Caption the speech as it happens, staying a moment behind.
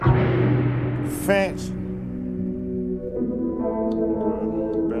Fancy.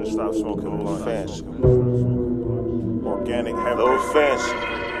 Better stop smoking Lil Fancy. Organic hemp. Lil Fancy.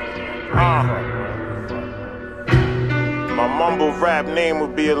 My mumble rap name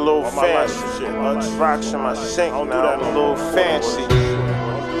would be a Lil Fancy. Rocks in my sink now, I'm a Lil Fancy.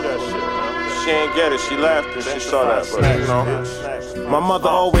 She ain't get it, she laughed and she saw that, but you know. My mother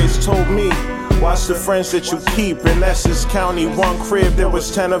always told me, watch the friends that you keep. In Essex County, one crib, there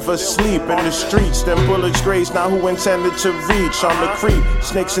was 10 of us sleep in the streets. Them bullets grazed, now who intended to reach? On the creep,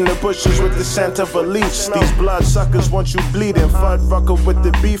 snakes in the bushes with the scent of a leech. These blood suckers want you bleeding, Fudd rucker with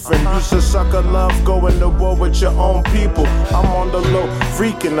the beefing. Used to sucker love, going to war with your own people. I'm on the low,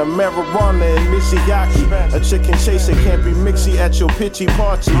 freaking a marijuana and Mizuyaki. A chicken chaser can't be mixy at your pitchy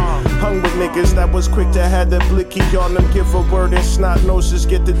party. Hung with niggas that was quick to have the blicky on them. Give a word and snot noses,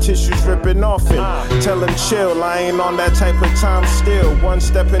 get the tissues ripping off. Tell him chill, I ain't on that type of time still. One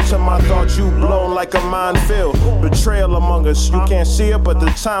step into my thoughts, you blown like a minefield. Betrayal among us, you can't see it, but the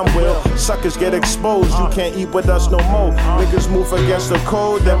time will. Suckers get exposed, you can't eat with us no more. Niggas move against the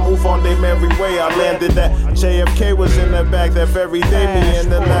code, then move on their merry way. I landed that JFK was in the bag that very day. Me in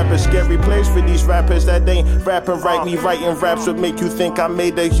the lab, a scary place for these rappers that ain't rapping right. Me writing raps would make you think I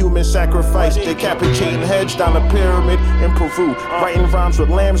made a human sacrifice. Decapitating heads down a pyramid in Peru. Writing rhymes with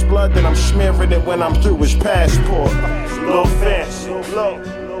lamb's blood, then I'm smearing it when I'm through his passport. Lil Fancy.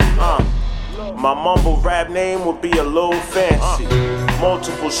 My mumble rap name would be a Lil Fancy.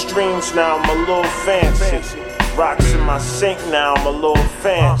 Multiple streams now, I'm a Lil Fancy. Rocks in my sink now, I'm a Lil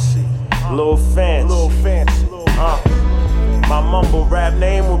Fancy. Lil Fancy. My mumble rap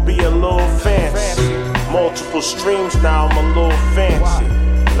name would be a Lil Fancy. Multiple streams now, I'm a Lil Fancy.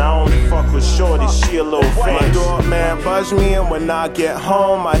 And I only fuck with shorty, she a little fancy. My doorman buzz me, and when I get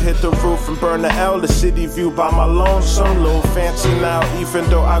home, I hit the roof and burn the L. The city view by my lonesome. Lil Fancy now, even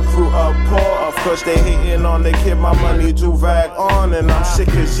though I grew up poor. Of course they hating on the kid, my money do rag on. And I'm sick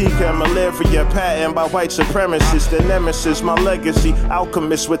as Zika and malaria, patent by white supremacists. The nemesis, my legacy,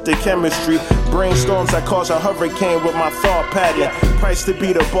 alchemist with the chemistry. Brainstorms that cause a hurricane with my thought pattern. Price to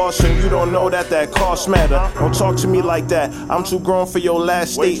be the boss and you don't know that cost matter. Don't talk to me like that, I'm too grown for your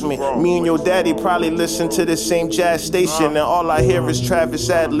last statement. Me and your daddy probably listen to the same jazz station, and all I hear is Travis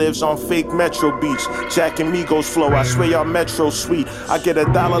ad-libs on fake Metro beats. Jack and Migos flow, I swear y'all Metro sweet. I get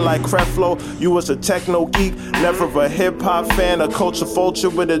 $1 like Creflo, you was a techno geek. Never a hip-hop fan, a culture vulture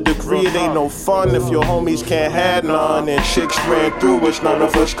with a degree. It ain't no fun if your homies can't have none. And chicks ran through us, none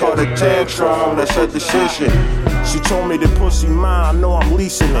of us caught a tantrum. That's a decision. She told me the pussy mine, I know I'm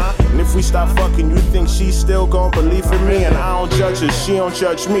leasing it. And if we stop fucking, you think she's still gon' believe in me? And I don't judge her, she don't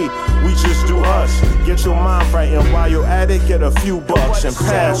judge me. We just do us. Get your mind right, and while you're at it, get a few bucks and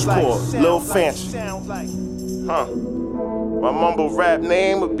passport. Lil Fancy. My mumble rap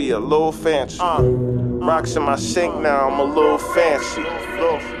name would be a Lil Fancy. Rocks in my sink now, I'm a Lil Fancy.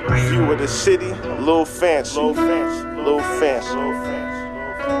 View of the city, Lil Fancy. Lil Fancy.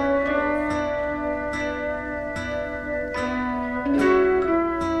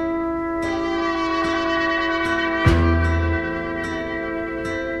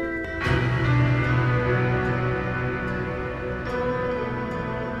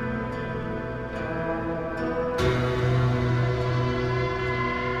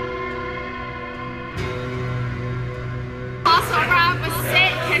 Was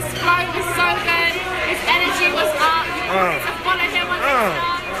sick, his flow was so good, his energy was up, to follow him on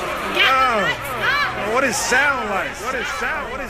Insta. Get the up. What it sound like?